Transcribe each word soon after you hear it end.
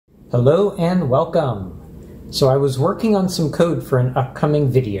Hello and welcome. So I was working on some code for an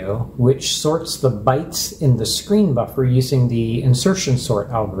upcoming video which sorts the bytes in the screen buffer using the insertion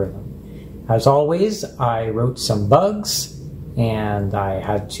sort algorithm. As always, I wrote some bugs and I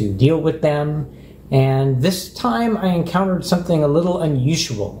had to deal with them, and this time I encountered something a little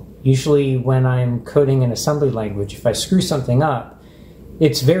unusual. Usually when I'm coding in assembly language, if I screw something up,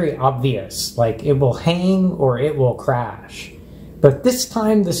 it's very obvious, like it will hang or it will crash. But this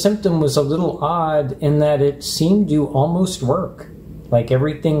time the symptom was a little odd in that it seemed to almost work. Like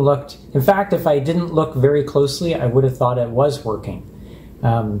everything looked, in fact, if I didn't look very closely, I would have thought it was working.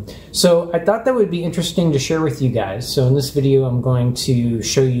 So I thought that would be interesting to share with you guys. So in this video, I'm going to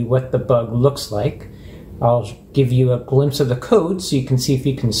show you what the bug looks like. I'll give you a glimpse of the code so you can see if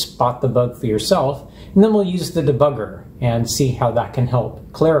you can spot the bug for yourself. And then we'll use the debugger and see how that can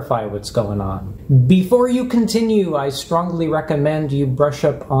help clarify what's going on. Before you continue, I strongly recommend you brush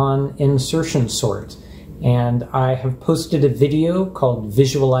up on insertion sort. And I have posted a video called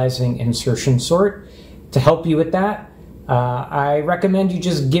Visualizing Insertion Sort to help you with that. I recommend you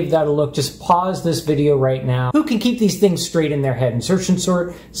just give that a look. Just pause this video right now. Who can keep these things straight in their head? Insertion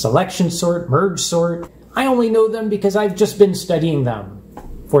sort, selection sort, merge sort. I only know them because I've just been studying them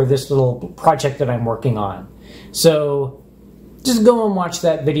for this little project that I'm working on. So just go and watch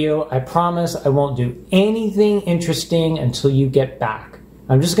that video. I promise I won't do anything interesting until you get back.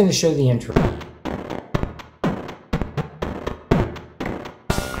 I'm just going to show the intro.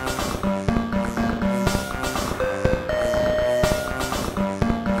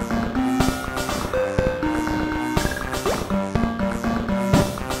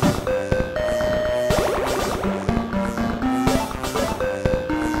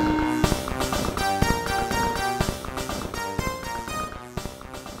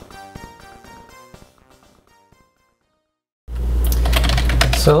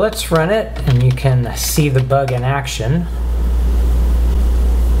 So let's run it and you can see the bug in action.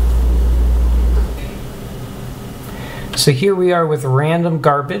 So here we are with random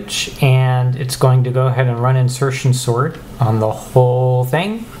garbage, and it's going to go ahead and run insertion sort on the whole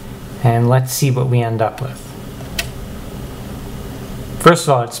thing, and let's see what we end up with. First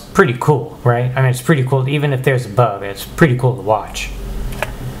of all, it's pretty cool, right? I mean, it's pretty cool. Even if there's a bug, it's pretty cool to watch.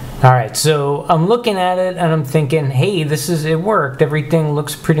 Alright, so I'm looking at it and I'm thinking, hey, it worked. Everything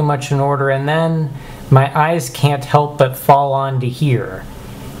looks pretty much in order, and then my eyes can't help but fall onto here.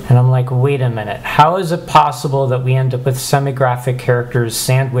 And I'm like, wait a minute, how is it possible that we end up with semigraphic characters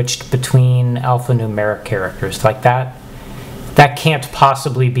sandwiched between alphanumeric characters like that? That can't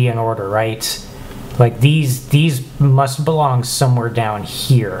possibly be in order, right? Like these must belong somewhere down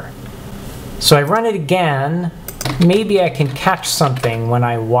here. So I run it again. Maybe I can catch something when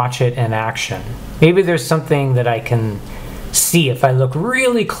I watch it in action. Maybe there's something that I can see if I look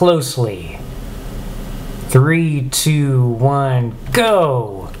really closely. 3, 2, 1,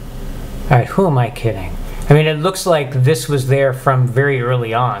 go! Alright, who am I kidding? I mean, it looks like this was there from very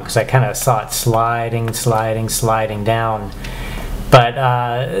early on, because I kind of saw it sliding, sliding, sliding down.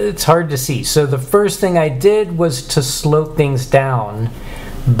 But it's hard to see. So the first thing I did was to slow things down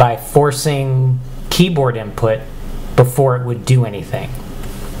by forcing keyboard input before it would do anything.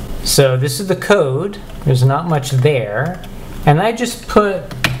 So this is the code. There's not much there. And I just put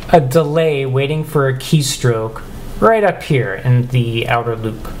a delay waiting for a keystroke right up here in the outer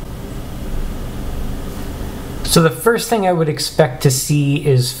loop. So the first thing I would expect to see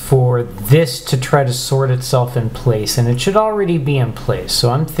is for this to try to sort itself in place, and it should already be in place. So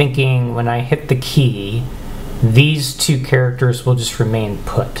I'm thinking when I hit the key, these two characters will just remain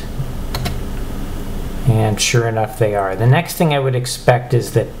put. And sure enough, they are. The next thing I would expect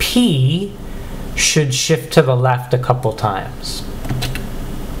is that P should shift to the left a couple times.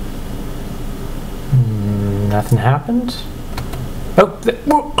 Nothing happened?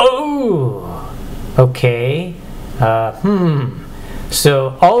 Oh! Okay.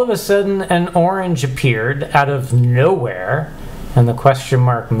 So all of a sudden an orange appeared out of nowhere, and the question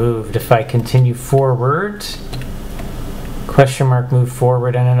mark moved. If I continue forward, question mark moved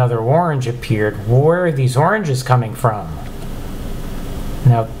forward, and another orange appeared. Where are these oranges coming from?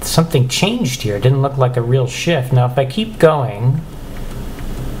 Now something changed here. It didn't look like a real shift. Now if I keep going,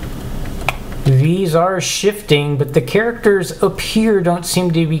 these are shifting, but the characters up here don't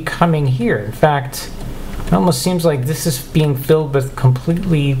seem to be coming here. In fact, it almost seems like this is being filled with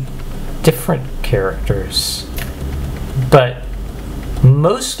completely different characters. But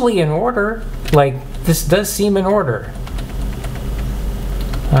mostly in order. Like, this does seem in order.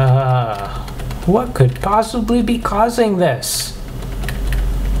 What could possibly be causing this?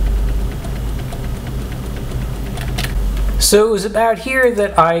 So it was about here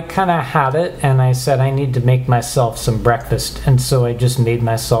that I kind of had it, and I said I need to make myself some breakfast, and so I just made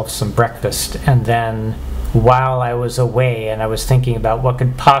myself some breakfast. And then while I was away and I was thinking about what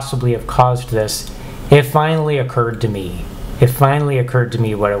could possibly have caused this, it finally occurred to me. It finally occurred to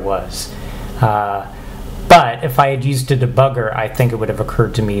me what it was. But if I had used a debugger, I think it would have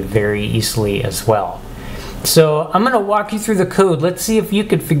occurred to me very easily as well. So I'm going to walk you through the code. Let's see if you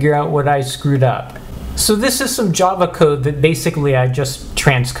could figure out what I screwed up. So this is some Java code that basically I just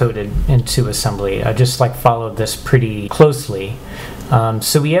transcoded into assembly. I just followed this pretty closely.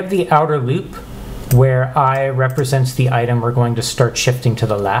 So we have the outer loop where I represents the item we're going to start shifting to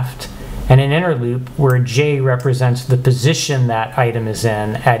the left, and an inner loop where J represents the position that item is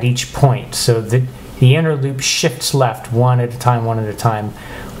in at each point. So the inner loop shifts left one at a time,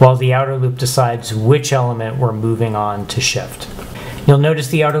 while the outer loop decides which element we're moving on to shift. You'll notice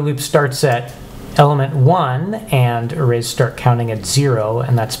the outer loop starts at element 1 and arrays start counting at 0,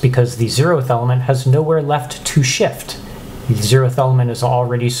 and that's because the 0th element has nowhere left to shift. The 0th element is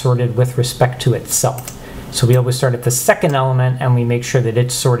already sorted with respect to itself. So we always start at the second element and we make sure that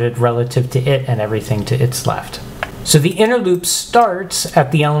it's sorted relative to it and everything to its left. So the inner loop starts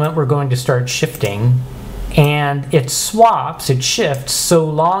at the element we're going to start shifting, and it swaps, it shifts, so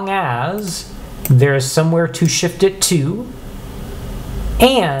long as there is somewhere to shift it to,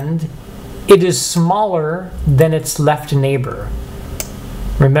 and it is smaller than its left neighbor.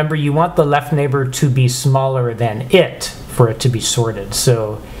 Remember, you want the left neighbor to be smaller than it for it to be sorted.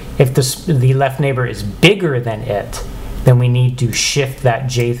 So if the left neighbor is bigger than it, then we need to shift that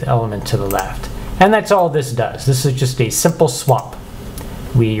jth element to the left. And that's all this does. This is just a simple swap.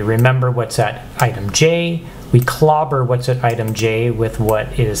 We remember what's at item J, we clobber what's at item J with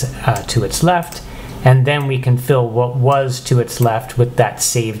what is to its left, and then we can fill what was to its left with that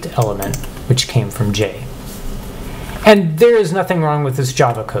saved element, which came from J. And there is nothing wrong with this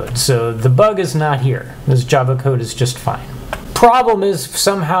Java code, so the bug is not here. This Java code is just fine. Problem is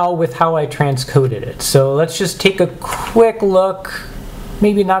somehow with how I transcoded it. So let's just take a quick look,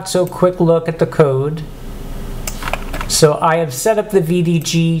 maybe not so quick look at the code. So I have set up the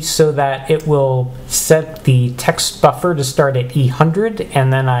VDG so that it will set the text buffer to start at E100,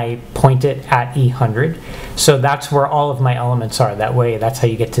 and then I point it at E100. So that's where all of my elements are. That way, that's how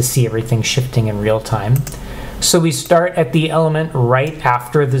you get to see everything shifting in real time. So we start at the element right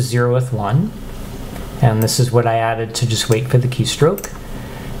after the 0th one. And this is what I added to just wait for the keystroke.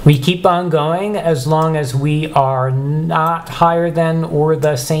 We keep on going as long as we are not higher than or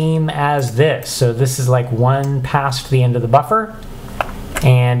the same as this. So this is like one past the end of the buffer.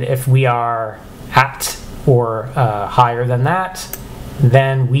 And if we are at or higher than that,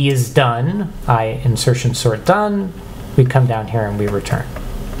 then we is done. Insertion sort done. We come down here and we return.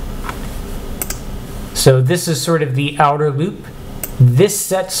 So this is sort of the outer loop. This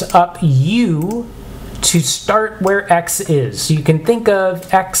sets up U to start where X is. So you can think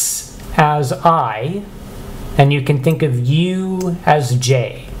of X as I, and you can think of U as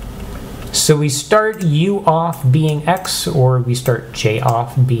J. So we start U off being X, or we start J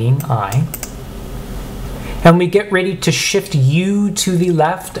off being I. And we get ready to shift U to the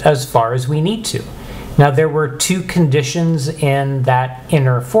left as far as we need to. Now there were two conditions in that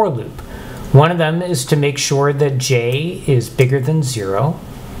inner for loop. One of them is to make sure that J is bigger than 0.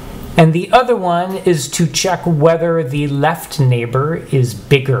 And the other one is to check whether the left neighbor is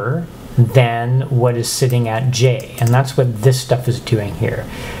bigger than what is sitting at J. And that's what this stuff is doing here.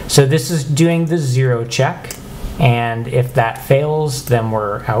 So this is doing the 0 check. And if that fails, then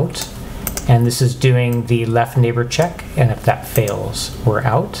we're out. And this is doing the left neighbor check. And if that fails, we're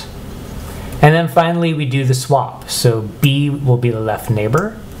out. And then finally, we do the swap. So B will be the left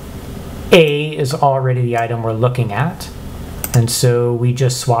neighbor. A is already the item we're looking at. And so we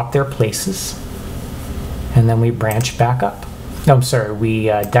just swap their places, and then we branch back up. No, I'm sorry, we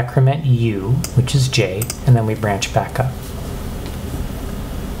decrement U, which is J, and then we branch back up.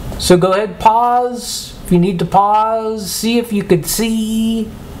 So go ahead, pause. If you need to pause, see if you could see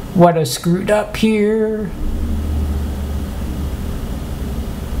what I screwed up here.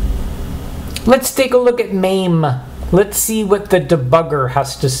 Let's take a look at MAME. Let's see what the debugger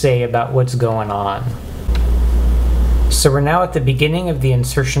has to say about what's going on. So we're now at the beginning of the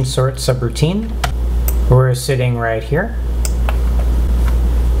insertion sort subroutine. We're sitting right here.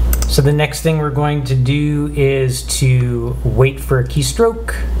 So the next thing we're going to do is to wait for a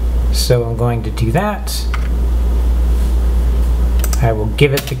keystroke. So I'm going to do that. I will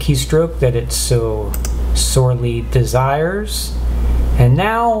give it the keystroke that it so sorely desires. And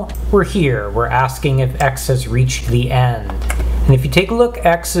now we're here. We're asking if X has reached the end. And if you take a look,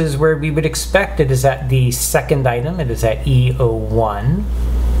 X is where we would expect. It is at the second item. It is at E01.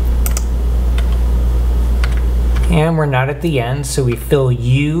 And we're not at the end, so we fill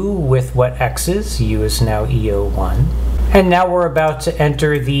U with what X is. U is now E01. And now we're about to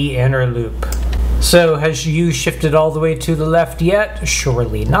enter the inner loop. So has U shifted all the way to the left yet?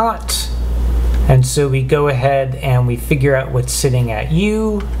 Surely not. And so we go ahead and we figure out what's sitting at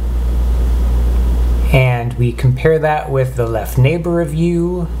U. And we compare that with the left neighbor of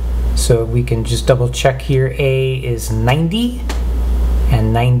U. So we can just double check here. A is 90.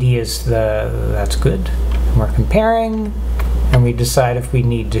 And 90 is that's good. We're comparing, and we decide if we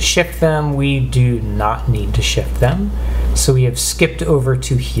need to shift them. We do not need to shift them. So we have skipped over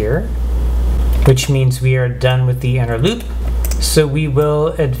to here, which means we are done with the inner loop. So we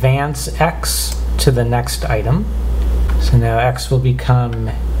will advance X to the next item. So now X will become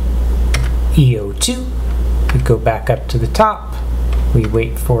E02. We go back up to the top. We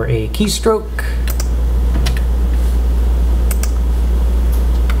wait for a keystroke.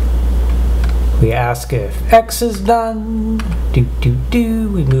 We ask if X is done. We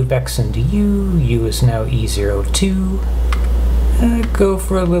move X into U. U is now E02. Go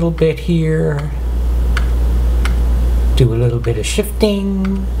for a little bit here. Do a little bit of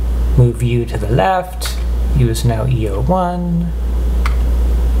shifting. Move U to the left. U is now E01.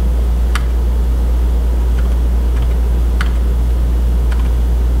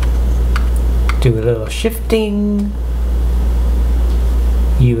 Do a little shifting.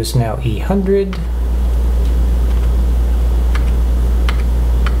 U is now E100.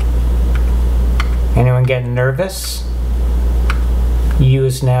 Anyone getting nervous? U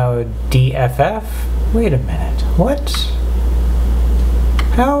is now DFF. Wait a minute. What?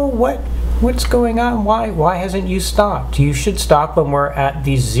 How? What? What's going on? Why hasn't U stopped? You should stop when we're at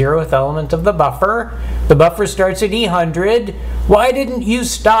the 0th element of the buffer. The buffer starts at E100. Why didn't you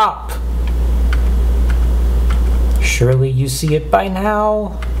stop? Surely you see it by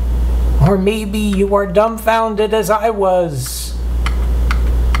now. Or maybe you are dumbfounded as I was.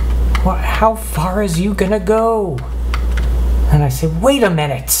 How far is you gonna go? And I say, wait a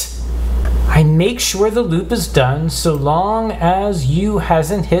minute. I make sure the loop is done so long as U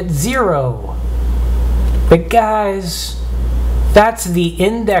hasn't hit 0. But guys, that's the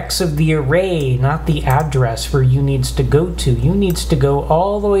index of the array, not the address where U needs to go to. U needs to go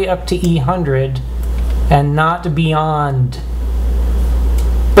all the way up to E100 and not beyond.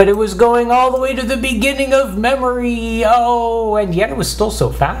 But it was going all the way to the beginning of memory. Oh, and yet it was still so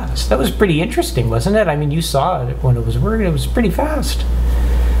fast. That was pretty interesting, wasn't it? I mean, you saw it when it was working. It was pretty fast.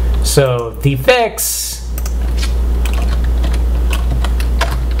 So the fix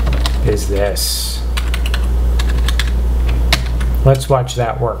is this. Let's watch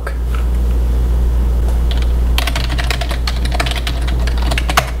that work.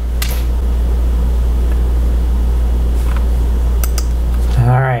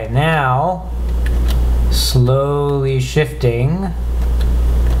 Alright, now slowly shifting,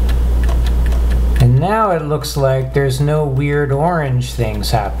 and now it looks like there's no weird orange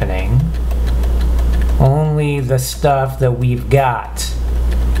things happening. Only the stuff that we've got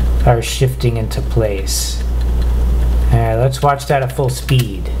are shifting into place. Alright, let's watch that at full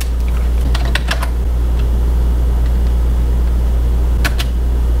speed.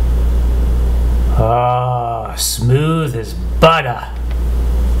 Oh, smooth as butter.